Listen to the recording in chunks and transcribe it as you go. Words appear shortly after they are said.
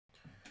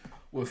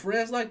With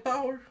friends like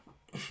Power,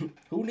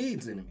 who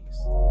needs enemies?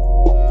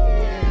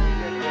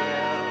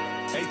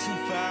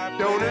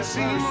 Don't it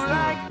seem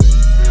like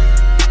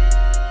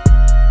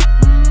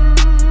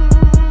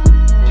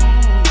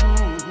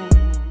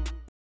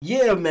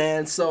Yeah,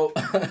 man. So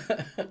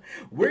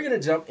we're gonna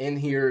jump in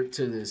here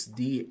to this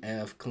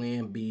DF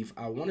clan beef.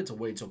 I wanted to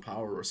wait till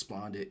Power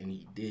responded, and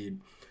he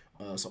did.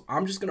 So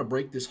I'm just gonna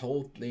break this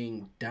whole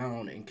thing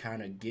down and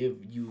kind of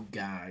give you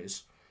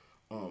guys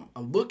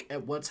a look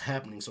at what's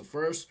happening. So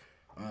first,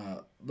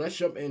 let's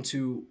jump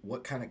into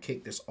what kind of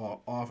kicked this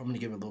all off. I'm gonna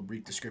give a little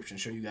brief description,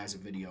 show you guys a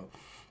video.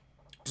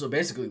 So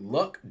basically,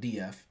 Luck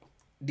DF.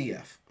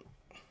 Let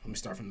me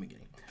start from the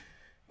beginning.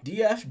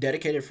 DF,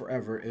 Dedicated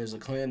Forever, is a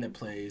clan that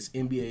plays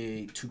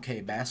NBA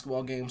 2K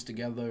basketball games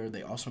together.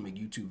 They also make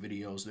YouTube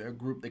videos. They're a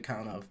group that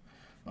kind of,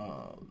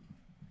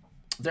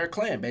 their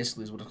clan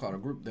basically is what it's called, a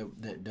group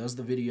that does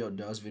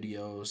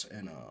videos,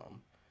 and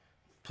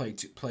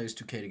plays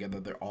 2K together.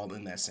 They're all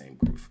in that same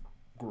group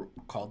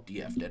called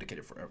DF,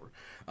 Dedicated Forever.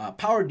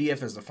 Power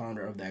DF, as the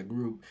founder of that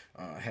group,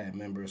 had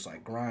members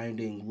like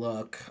Grinding,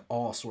 Luck,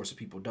 all sorts of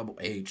people, Double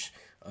H,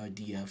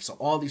 DF. So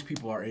all these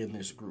people are in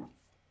this group.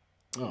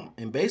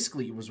 And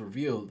basically, it was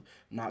revealed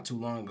not too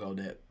long ago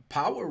that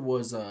Power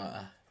was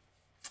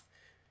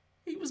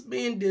he was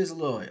being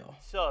disloyal.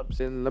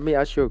 And let me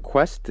ask you a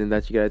question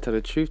that you gotta tell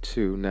the truth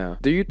to now.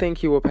 Do you think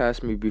he will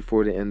pass me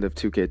before the end of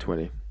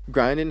 2K20?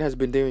 Grinding has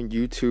been doing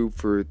YouTube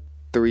for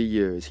 3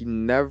 years. He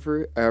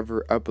never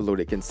ever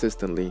uploaded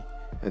consistently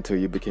until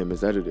you became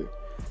his editor.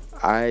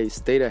 I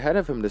stayed ahead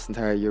of him this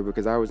entire year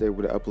because I was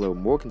able to upload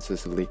more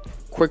consistently,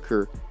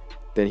 quicker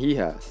than he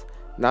has.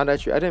 Now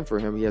that you're editing for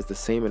him, he has the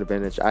same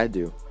advantage I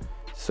do.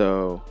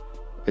 So,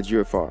 it's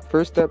your fault.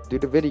 First step, do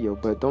the video,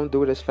 but don't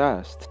do it as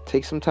fast.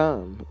 Take some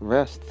time,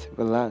 rest,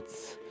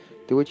 relax.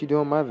 Do what you do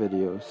on my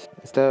videos.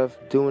 Instead of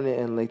doing it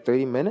in like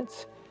 30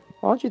 minutes,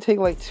 why don't you take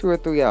like 2 or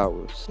 3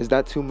 hours? Is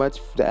that too much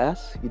to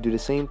ask? You do the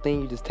same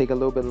thing, you just take a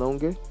little bit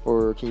longer?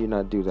 Or can you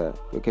not do that?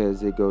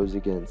 Because it goes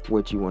against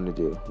what you want to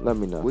do. Let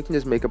me know. We can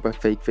just make up a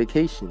fake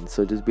vacation.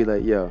 So just be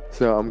like, yo,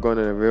 so I'm going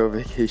on a real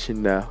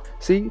vacation now.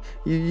 See,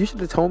 you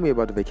should have told me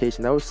about the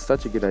vacation. That was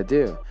such a good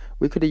idea.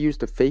 We could have used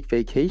the fake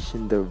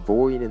vacation to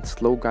avoid and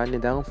slow grinding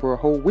down for a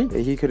whole week.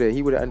 And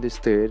he would have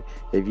understood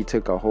if you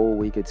took a whole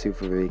week or 2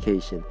 for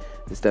vacation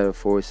instead of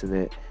forcing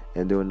it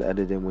and doing the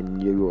editing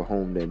when you were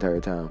home the entire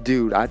time.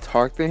 Dude, I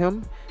talked to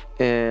him,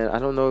 and I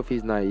don't know if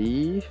he's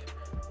naive,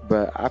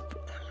 but I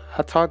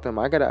talked to him.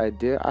 I got an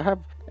idea. I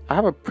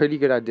have a pretty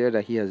good idea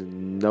that he has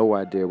no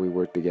idea we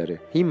work together.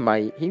 He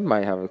might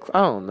have a, I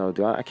don't know,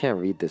 dude. I can't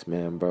read this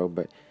man, bro,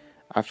 but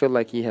I feel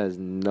like he has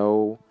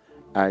no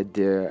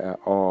idea at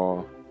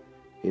all.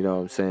 You know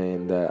what I'm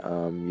saying, that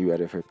you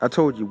edit for. I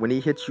told you, when he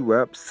hits you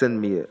up, send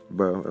me it,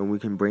 bro, and we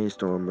can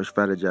brainstorm or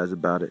strategize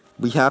about it.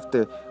 We have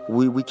to,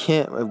 we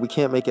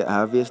can't make it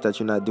obvious that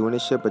you're not doing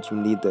this shit, but you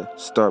need to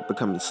start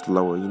becoming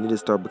slower. You need to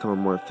start becoming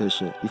more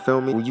efficient. You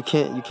feel me? You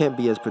can't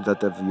be as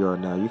productive as you are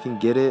now. You can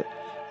get it,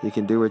 you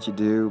can do what you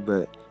do,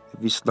 but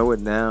if you slow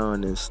it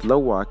down and slow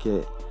walk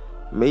it,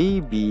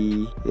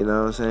 maybe, you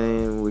know what I'm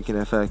saying, we can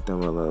affect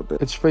them a little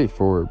bit. It's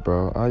straightforward,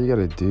 bro. All you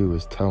gotta do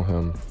is tell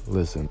him,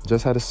 listen,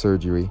 just had a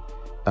surgery.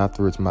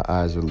 Afterwards, my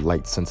eyes are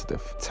light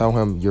sensitive. Tell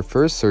him your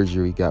first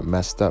surgery got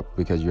messed up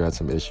because you had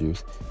some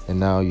issues, and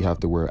now you have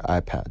to wear an eye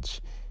patch.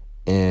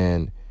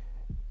 And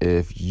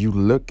if you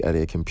look at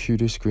a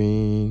computer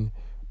screen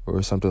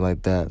or something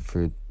like that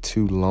for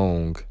too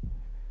long,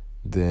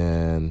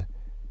 then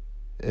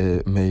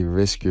it may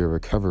risk your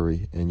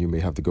recovery, and you may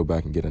have to go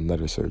back and get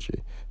another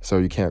surgery. So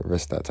you can't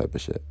risk that type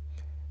of shit.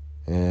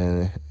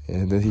 And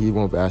then he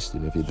won't ask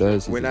you. If he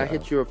does, when I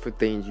hit you up for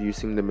things, you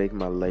seem to make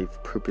my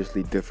life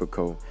purposely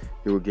difficult.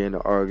 You would get in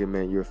an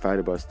argument, you would fight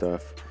about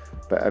stuff,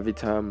 but every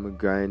time a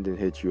Grinding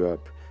hit you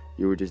up,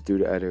 you would just do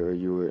the edit, or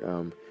you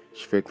would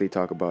strictly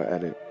talk about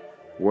edit.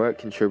 What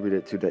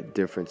contributed to that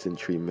difference in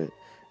treatment,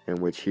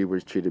 in which he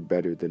was treated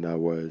better than I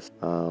was,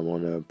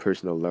 on a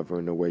personal level,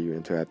 in the way you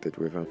interacted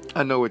with him?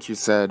 I know what you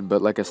said,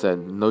 but like I said,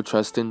 no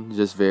trusting,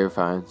 just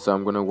verifying. So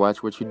I'm gonna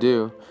watch what you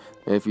do.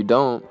 And if you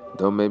don't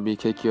make me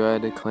kick you out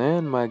of the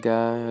clan, my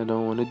guy. I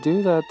don't want to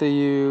do that to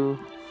you.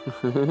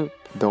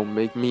 Don't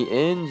make me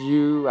end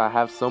you. I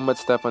have so much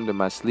stuff under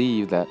my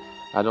sleeve that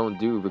I don't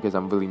do because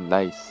I'm really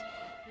nice.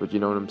 But you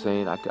know what I'm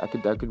saying? I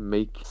could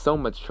make so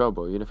much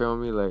trouble. You know what I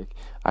mean? Like,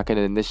 I can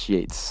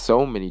initiate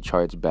so many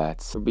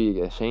chargebacks. It would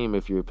be a shame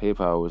if your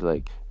PayPal was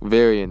like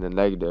very in the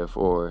negative,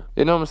 or,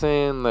 you know what I'm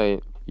saying?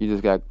 Like, you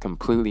just got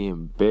completely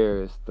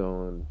embarrassed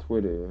on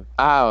Twitter.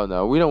 I don't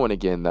know. We don't want to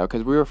get in that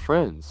because we were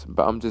friends.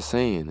 But I'm just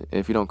saying,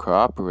 if you don't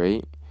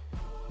cooperate,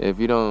 if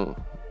you don't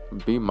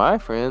be my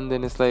friend,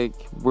 then it's like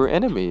we're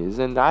enemies.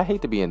 And I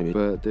hate to be enemies.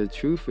 But the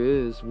truth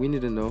is, we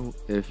need to know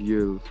if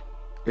you're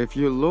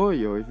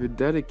loyal, if you're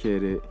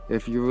dedicated,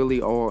 if you're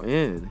really all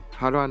in.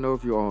 How do I know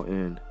if you're all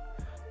in?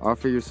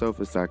 Offer yourself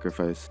a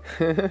sacrifice.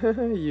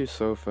 You're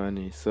so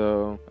funny.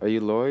 So, are you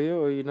loyal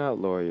or are you not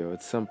loyal?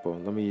 It's simple.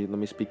 Let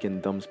me speak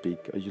in dumb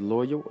speak. Are you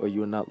loyal or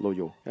you're not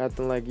loyal? You're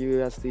acting like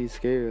you actually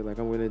scared, like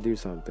I'm gonna do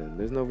something.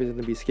 There's no reason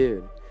to be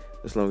scared.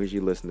 as long as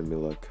you listen to me,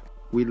 look.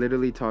 We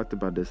literally talked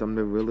about this. I'm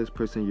the realest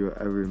person you'll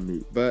ever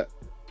meet. But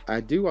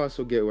I do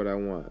also get what I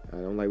want. I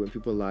don't like when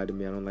people lie to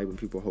me. I don't like when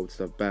people hold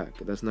stuff back.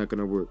 That's not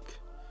gonna work.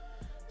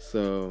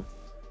 So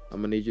I'm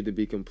gonna need you to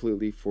be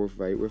completely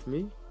forthright with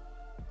me.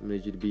 I'm gonna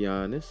need you to be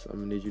honest. I'm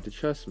gonna need you to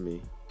trust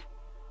me.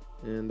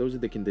 And those are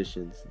the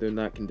conditions. They're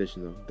not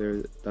conditional.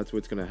 That's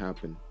what's gonna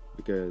happen,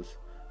 because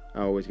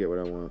I always get what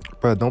I want.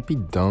 Bro, don't be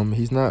dumb.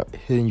 He's not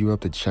hitting you up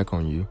to check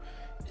on you.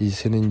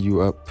 He's hitting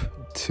you up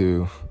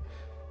to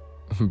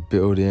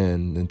build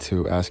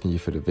into asking you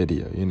for the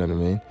video. You know what I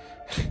mean?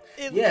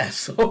 Yeah,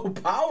 so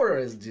power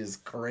is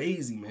just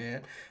crazy,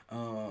 man.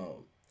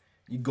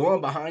 You going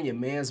behind your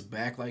man's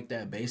back like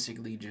that,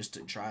 basically just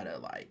to try to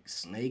like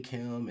snake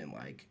him and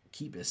like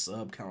keep his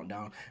sub count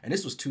down. And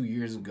this was 2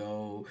 years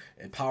ago,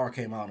 and Power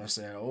came out and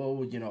said,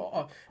 "Oh, you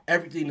know,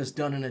 everything that's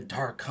done in the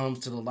dark comes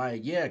to the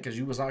light." Yeah, because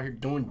you was out here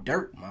doing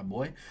dirt, my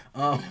boy.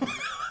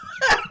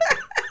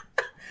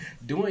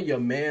 Doing your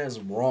man's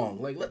wrong,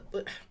 like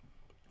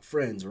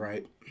friends,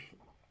 right?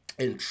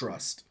 And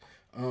trust.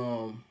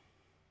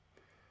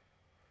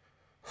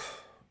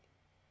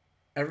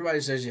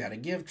 Everybody says you got to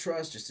give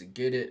trust just to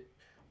get it.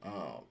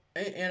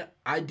 And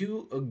I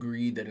do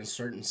agree that in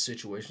certain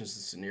situations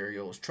and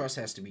scenarios, trust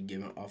has to be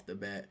given off the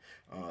bat,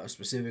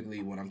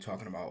 specifically when I'm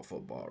talking about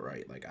football,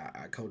 right? Like,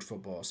 I coach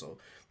football, so,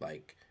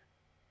 like,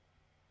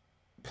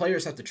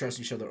 players have to trust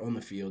each other on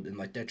the field, and,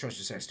 like, that trust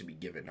just has to be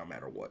given no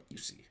matter what you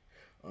see.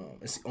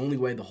 It's the only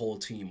way the whole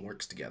team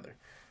works together.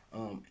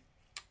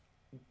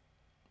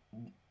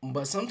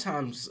 But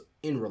sometimes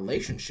in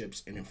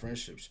relationships and in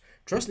friendships,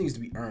 trust needs to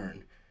be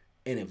earned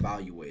and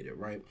evaluated,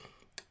 right?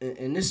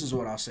 And this is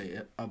what I'll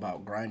say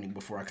about grinding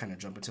before I kind of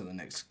jump into the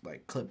next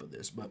like clip of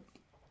this. But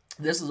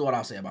this is what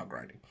I'll say about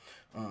grinding.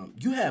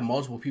 You had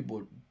multiple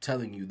people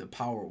telling you the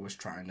Power was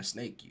trying to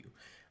snake you,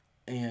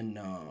 and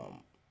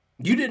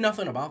you did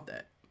nothing about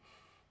that.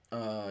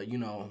 You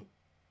know,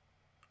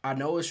 I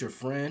know it's your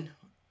friend,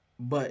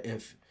 but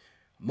if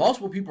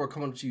multiple people are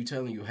coming up to you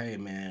telling you, "Hey,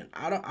 man,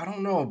 I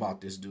don't know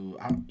about this dude,"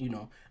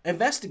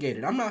 investigate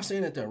it. I'm not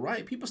saying that they're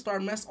right. People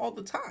start mess all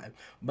the time,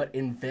 but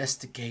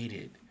investigate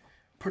it.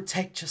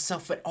 Protect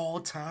yourself at all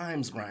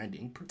times,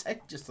 grinding.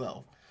 Protect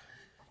yourself.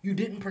 You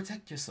didn't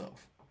protect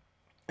yourself,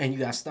 and you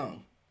got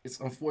stung. It's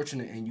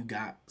unfortunate, and you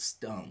got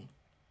stung.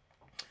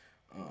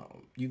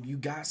 You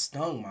got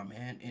stung, my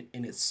man,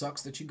 and it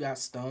sucks that you got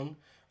stung.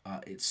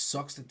 It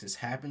sucks that this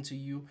happened to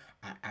you.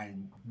 I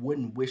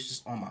wouldn't wish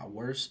this on my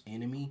worst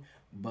enemy,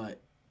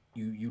 but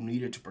you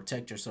needed to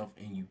protect yourself,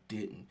 and you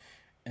didn't.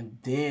 And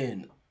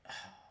then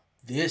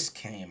this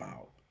came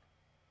out.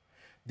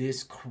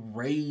 This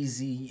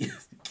crazy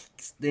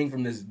thing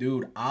from this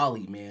dude,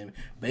 Ollie, man.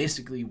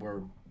 Basically,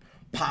 where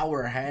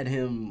Power had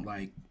him,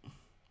 like,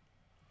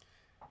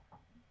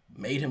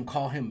 made him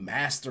call him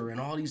master and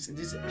all these.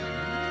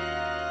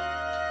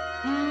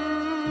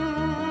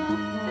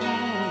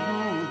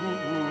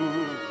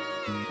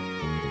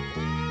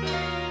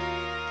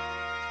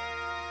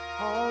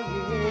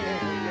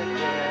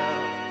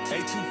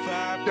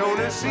 Don't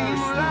it seem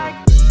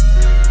like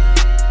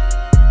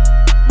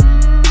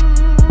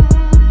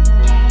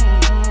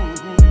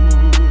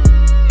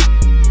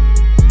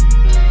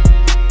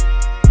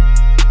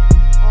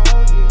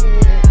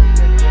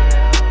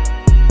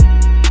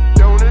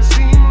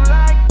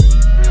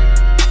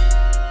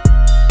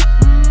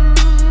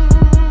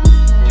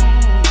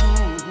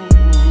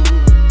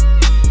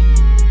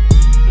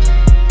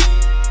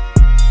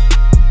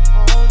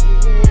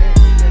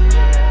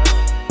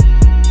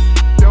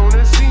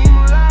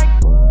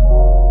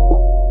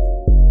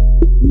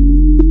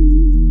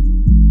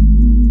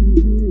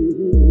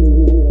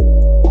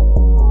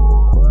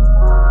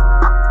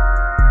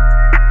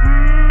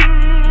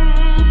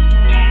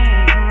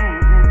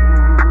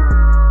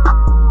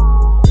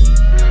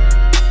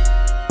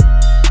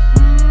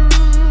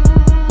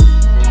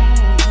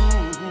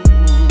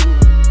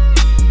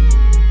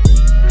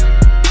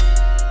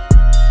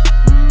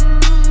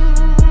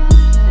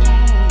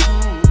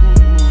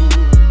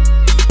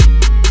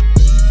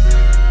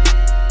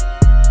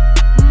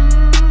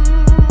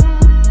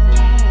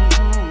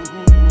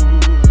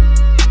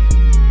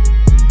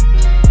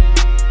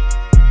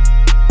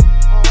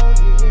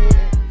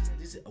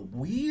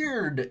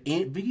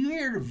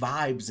weird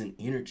vibes and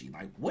energy.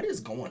 Like, what is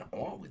going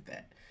on with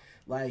that?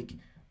 Like,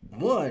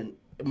 one,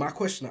 my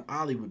question to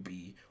Ollie would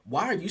be,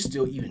 why are you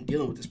still even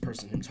dealing with this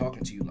person, him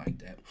talking to you like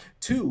that?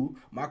 Two,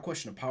 my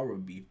question to Power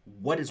would be,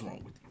 what is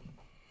wrong with you?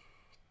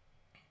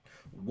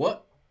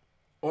 What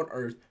on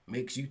earth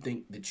makes you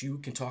think that you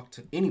can talk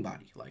to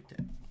anybody like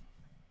that?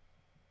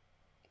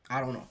 I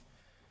don't know.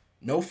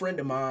 No friend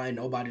of mine,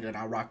 nobody that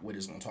I rock with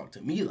is going to talk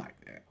to me like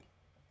that.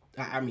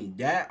 I mean,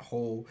 that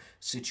whole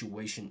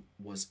situation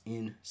was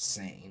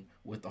insane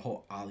with the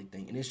whole Ollie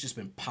thing. And it's just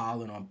been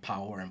piling on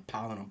Power and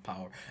piling on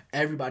Power.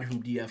 Everybody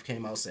from DF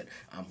came out and said,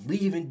 I'm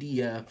leaving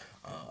DF.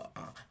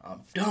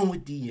 I'm done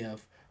with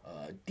DF.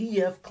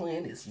 DF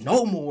clan is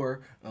no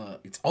more.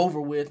 It's over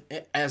with,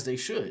 as they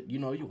should. You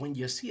know, when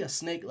you see a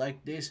snake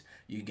like this,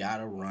 you got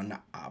to run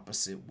the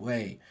opposite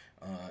way.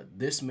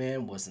 This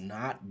man was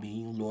not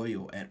being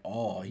loyal at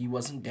all. He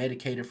wasn't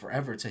dedicated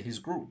forever to his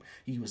group.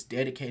 He was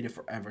dedicated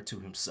forever to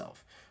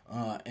himself.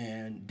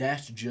 And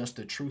that's just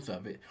the truth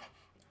of it.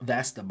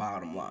 That's the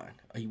bottom line.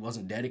 He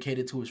wasn't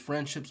dedicated to his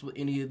friendships with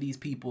any of these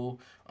people,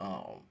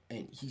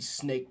 and he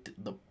snaked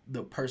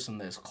the person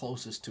that's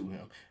closest to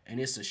him,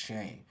 and it's a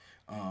shame.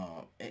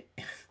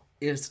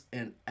 It's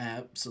an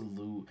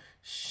absolute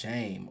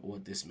shame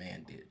what this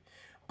man did,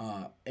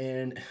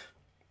 and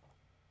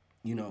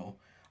you know,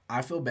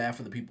 I feel bad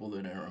for the people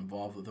that are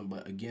involved with him.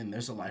 But again,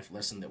 there's a life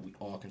lesson that we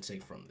all can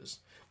take from this.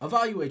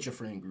 Evaluate your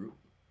friend group.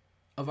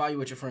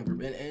 Evaluate your friend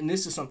group. And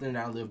this is something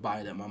that I live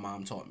by that my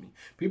mom taught me.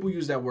 People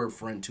use that word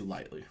friend too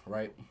lightly,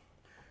 right?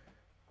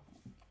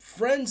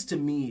 Friends to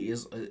me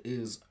is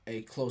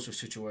a closer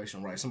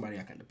situation, right? Somebody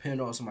I can depend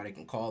on, somebody I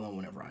can call on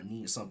whenever I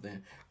need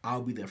something.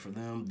 I'll be there for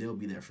them. They'll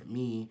be there for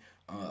me,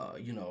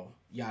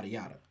 yada,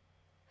 yada.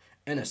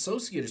 An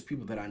associate is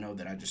people that I know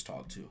that I just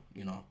talk to,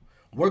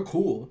 We're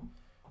cool,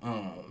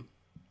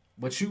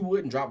 but you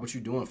wouldn't drop what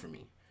you're doing for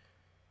me.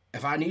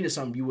 If I needed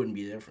something, you wouldn't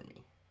be there for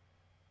me.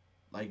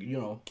 Like,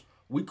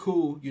 we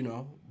cool,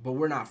 but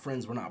we're not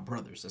friends. We're not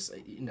brothers.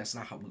 That's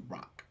not how we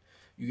rock.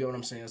 You get what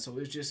I'm saying? So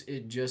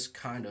it just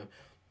kind of,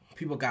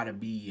 people got to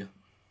be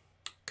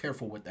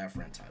careful with that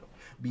friend title.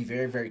 Be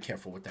very, very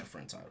careful with that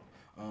friend title.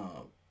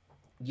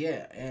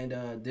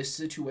 This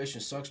situation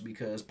sucks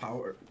because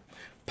Power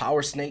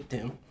snaked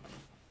him.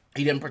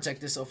 He didn't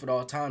protect himself at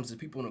all times. The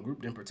people in the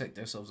group didn't protect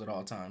themselves at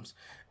all times.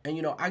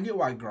 And, I get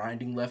why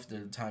Grinding left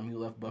at the time he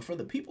left. But for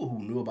the people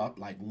who knew about,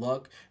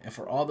 Luck, and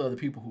for all the other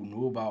people who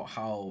knew about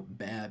how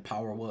bad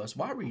Power was,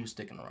 why were you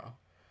sticking around?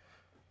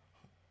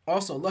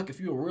 Also, Luck, if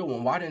you're a real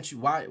one,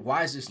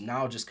 why is this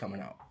now just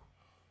coming out?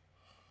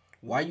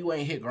 Why you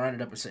ain't hit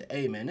Grinded up and say,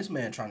 hey, man, this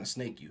man trying to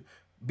snake you?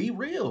 Be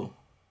real.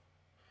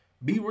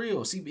 Be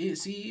real.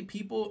 See,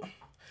 people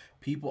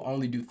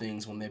only do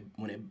things when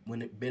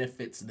it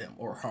benefits them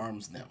or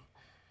harms them.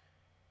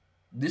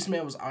 This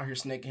man was out here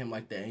snaking him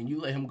like that, and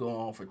you let him go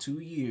on for 2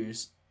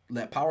 years,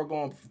 let Power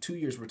go on for 2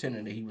 years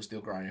pretending that he was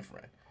still grinding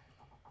friend.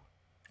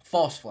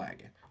 False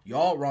flagging.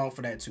 Y'all wrong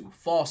for that too.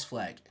 False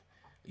flagging.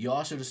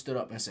 Y'all should have stood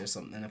up and said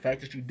something. And the fact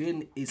that you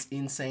didn't is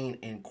insane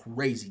and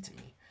crazy to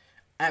me.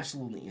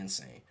 Absolutely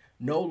insane.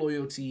 No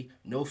loyalty,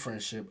 no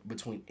friendship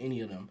between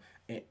any of them.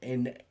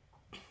 And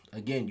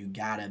again, you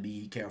gotta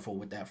be careful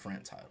with that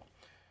friend title.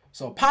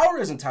 So Power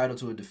is entitled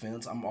to a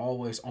defense. I'm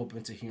always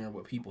open to hearing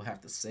what people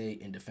have to say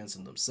in defense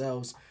of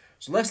themselves.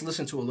 So let's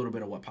listen to a little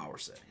bit of what Power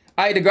said.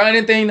 All right, the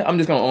grinding thing, I'm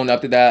just going to own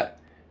up to that.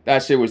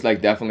 That shit was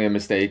definitely a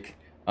mistake.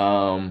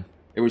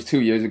 It was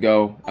 2 years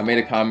ago. I made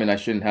a comment I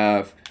shouldn't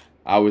have.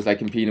 I was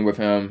competing with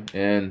him,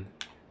 and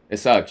it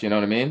sucks, you know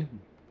what I mean?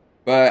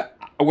 But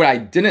what I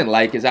didn't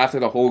like is after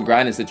the whole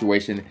grinding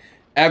situation,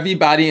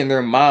 everybody and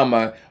their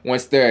mama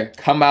wants to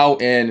come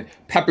out and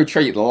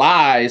perpetrate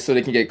lies so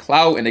they can get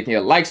clout and they can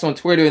get likes on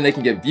Twitter and they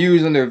can get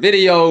views on their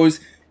videos.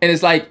 And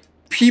it's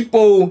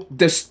people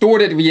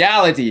distorted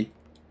reality.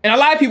 And a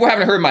lot of people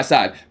haven't heard my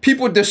side.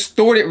 People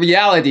distorted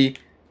reality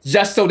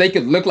just so they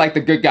could look like the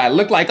good guy.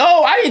 Look like,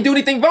 oh, I didn't do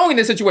anything wrong in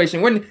this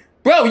situation. When,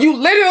 bro, you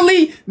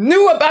literally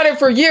knew about it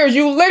for years.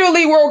 You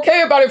literally were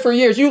okay about it for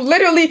years. You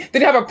literally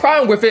didn't have a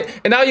problem with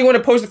it. And now you want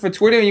to post it for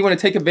Twitter and you want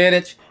to take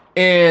advantage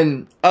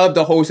of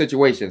the whole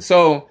situation.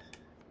 So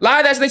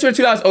live, that's nature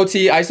 2000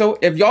 OT ISO.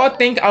 If y'all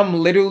think I'm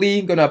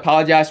literally gonna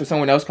apologize for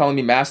someone else calling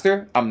me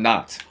master, I'm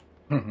not.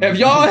 If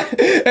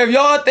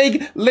y'all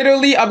think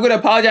literally I'm gonna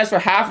apologize for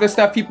half the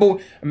stuff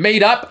people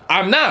made up,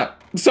 I'm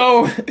not.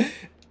 So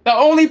the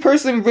only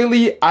person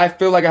really I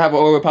feel like I have an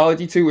over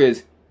apology to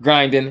is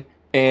Grinding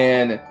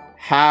and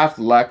half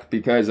Luck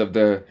because of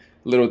the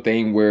little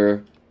thing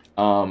where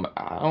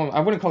I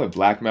wouldn't call it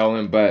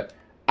blackmailing, but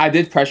I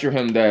did pressure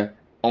him to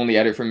only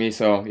edit for me,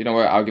 so you know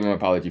what, I'll give him an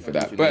apology for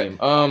that. But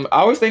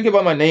I was thinking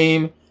about my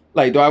name,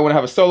 do I want to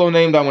have a solo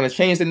name? Do I want to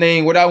change the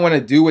name? What do I want to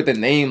do with the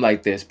name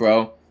like this,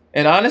 bro?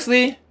 And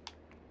honestly,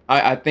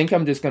 I think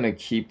I'm just gonna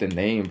keep the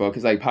name, bro,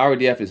 because Power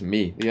DF is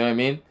me, you know what I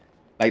mean?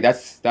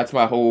 That's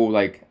my whole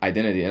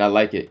identity, and I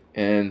like it.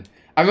 And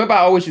I remember I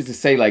always used to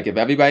say if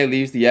everybody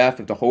leaves DF,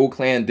 if the whole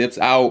clan dips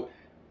out,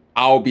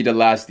 I'll be the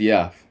last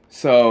DF.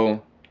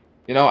 So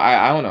I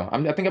don't know,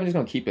 I think I'm just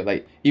gonna keep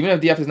it. Even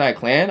if DF is not a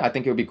clan, I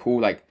think it would be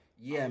cool.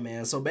 Yeah,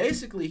 man. So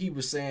basically, he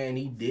was saying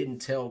he didn't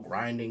tell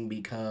Grinding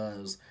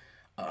because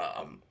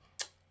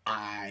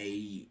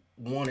I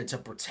wanted to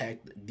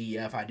protect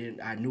DF.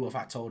 I knew if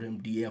I told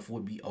him DF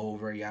would be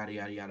over, yada,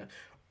 yada, yada.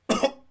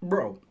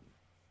 Bro,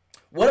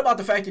 what about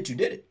the fact that you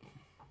did it?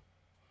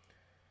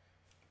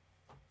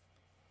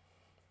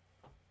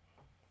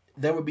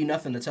 There would be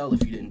nothing to tell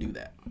if you didn't do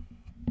that.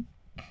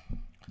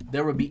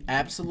 There would be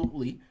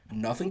absolutely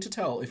nothing to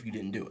tell if you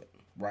didn't do it,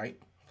 right?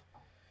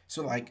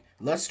 So,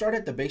 let's start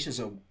at the basis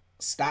of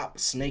stop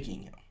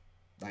snaking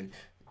him.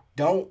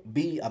 Don't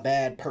be a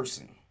bad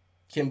person.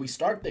 Can we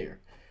start there?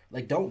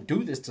 Don't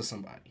do this to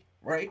somebody,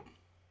 right?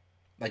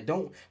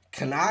 Don't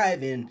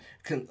connive and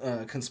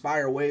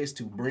conspire ways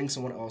to bring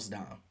someone else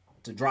down,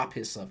 to drop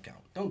his sub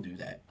count. Don't do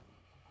that.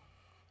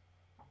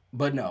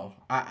 But no,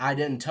 I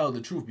didn't tell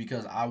the truth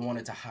because I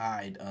wanted to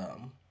hide.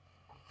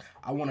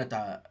 I wanted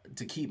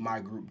to keep my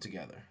group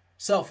together.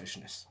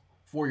 Selfishness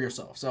for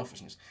yourself,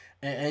 selfishness.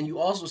 And you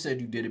also said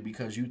you did it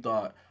because you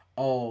thought,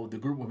 oh, the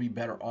group would be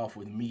better off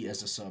with me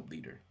as a sub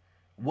leader.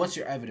 What's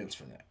your evidence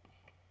for that?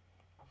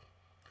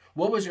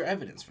 What was your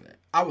evidence for that?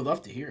 I would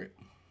love to hear it.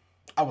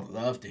 I would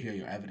love to hear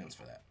your evidence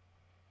for that.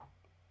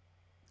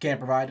 Can't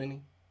provide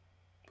any?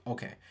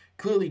 Okay.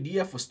 Clearly,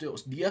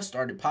 DF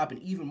started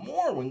popping even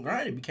more when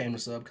Grinded became the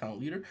sub count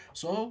leader.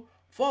 So,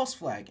 false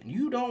flagging.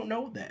 You don't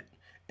know that.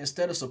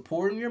 Instead of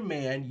supporting your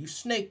man, you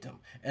snaked him.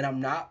 And I'm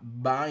not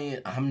buying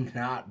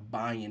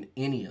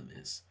any of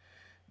this.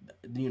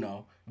 You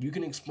know, you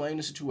can explain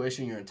the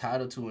situation. You're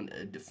entitled to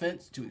a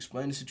defense to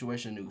explain the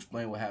situation, to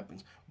explain what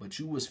happens. But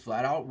you was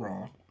flat out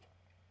wrong.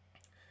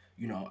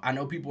 You know, I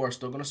know people are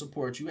still going to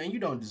support you, and you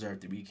don't deserve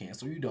to be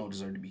canceled. You don't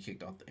deserve to be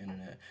kicked off the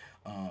internet.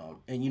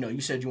 And, you know,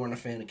 you said you weren't a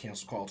fan of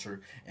cancel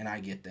culture, and I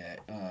get that.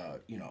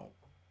 You know,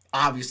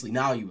 obviously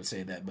now you would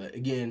say that, but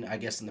again, I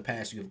guess in the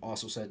past you have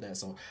also said that,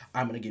 so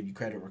I'm going to give you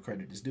credit where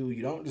credit is due.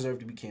 You don't deserve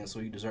to be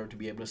canceled. You deserve to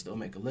be able to still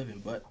make a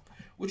living, but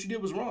what you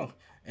did was wrong,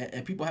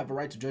 and people have a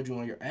right to judge you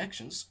on your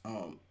actions,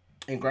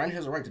 and Grindr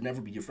has a right to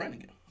never be your friend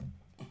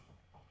again.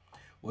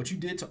 What you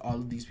did to all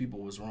of these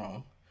people was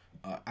wrong.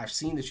 I've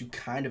seen that you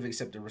kind of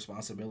accept the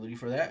responsibility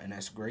for that, and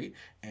that's great.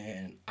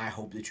 And I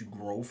hope that you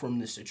grow from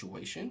this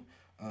situation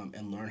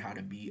and learn how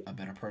to be a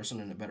better person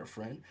and a better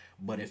friend.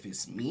 But if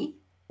it's me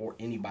or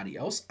anybody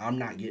else, I'm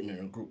not getting in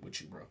a group with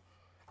you, bro.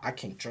 I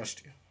can't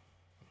trust you.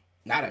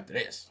 Not after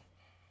this.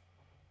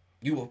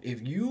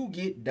 If you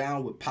get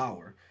down with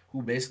Power,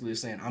 who basically is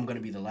saying, I'm going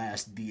to be the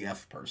last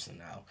DF person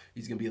now.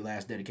 He's going to be the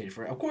last dedicated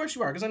forever. Of course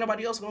you are, because ain't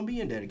nobody else going to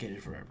be in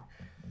dedicated forever.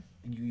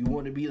 You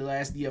want to be the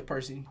last DF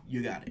person,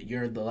 you got it.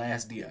 You're the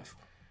last DF.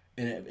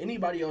 And if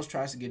anybody else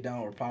tries to get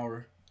down with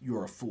Power,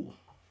 you're a fool.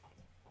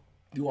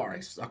 You are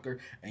a sucker,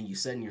 and you're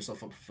setting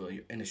yourself up for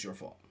failure, and it's your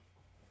fault.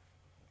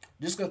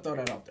 Just going to throw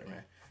that out there,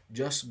 man.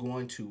 Just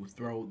going to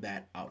throw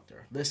that out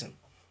there. Listen,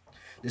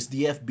 this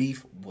DF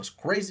beef was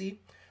crazy.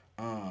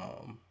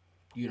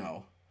 You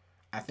know,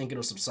 I think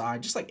it'll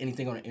subside. Just like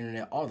anything on the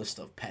internet, all this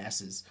stuff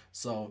passes.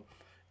 So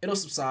it'll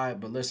subside,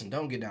 but listen,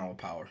 don't get down with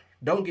Power.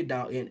 Don't get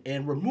down in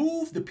and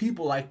remove the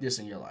people like this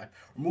in your life.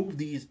 Remove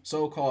these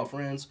so-called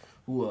friends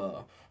who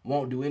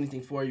won't do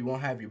anything for you,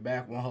 won't have your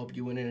back, won't help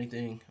you in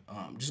anything.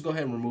 Just go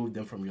ahead and remove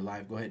them from your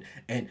life. Go ahead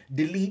and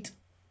delete,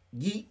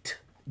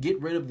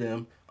 get rid of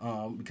them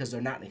because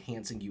they're not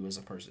enhancing you as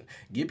a person.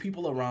 Get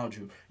people around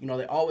you. You know,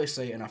 they always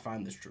say, and I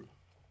find this true,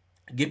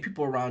 get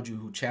people around you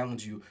who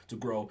challenge you to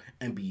grow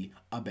and be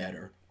a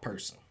better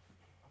person.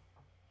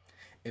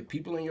 If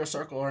people in your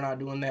circle are not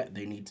doing that,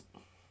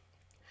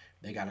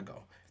 they gotta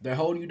go. If they're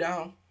holding you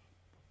down,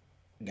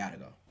 gotta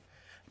go.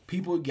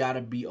 People gotta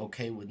be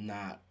okay with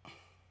not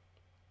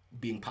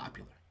being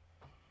popular.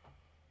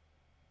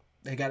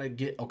 They gotta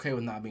get okay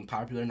with not being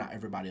popular, not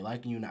everybody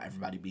liking you, not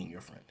everybody being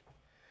your friend.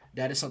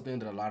 That is something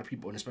that a lot of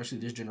people, and especially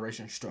this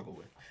generation, struggle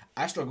with.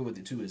 I struggled with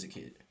it too as a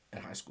kid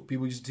in high school.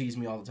 People used to tease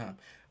me all the time.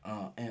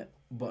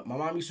 But my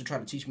mom used to try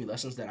to teach me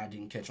lessons that I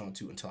didn't catch on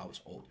to until I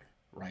was older,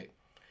 right?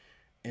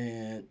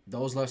 And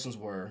those lessons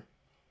were,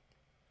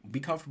 be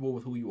comfortable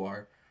with who you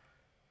are,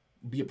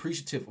 be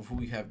appreciative of who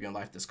you have in your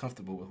life that's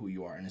comfortable with who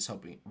you are and is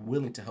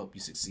willing to help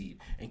you succeed,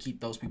 and keep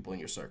those people in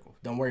your circle.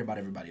 Don't worry about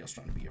everybody else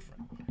trying to be your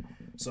friend.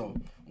 So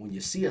when you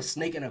see a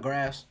snake in the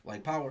grass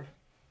like Power,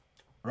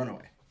 run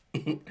away.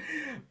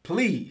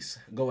 Please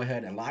go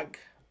ahead and like,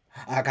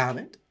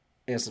 comment,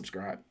 and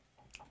subscribe.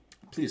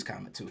 Please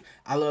comment too.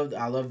 I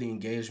love the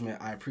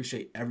engagement. I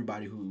appreciate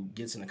everybody who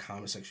gets in the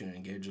comment section and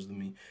engages with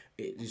me.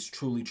 It is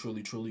truly,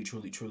 truly, truly,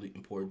 truly, truly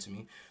important to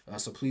me.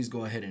 So please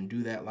go ahead and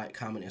do that. Like,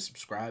 comment, and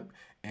subscribe.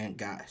 And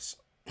guys,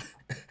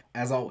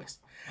 as always,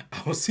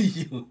 I will see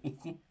you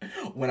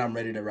when I'm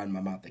ready to run my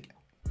mouth again.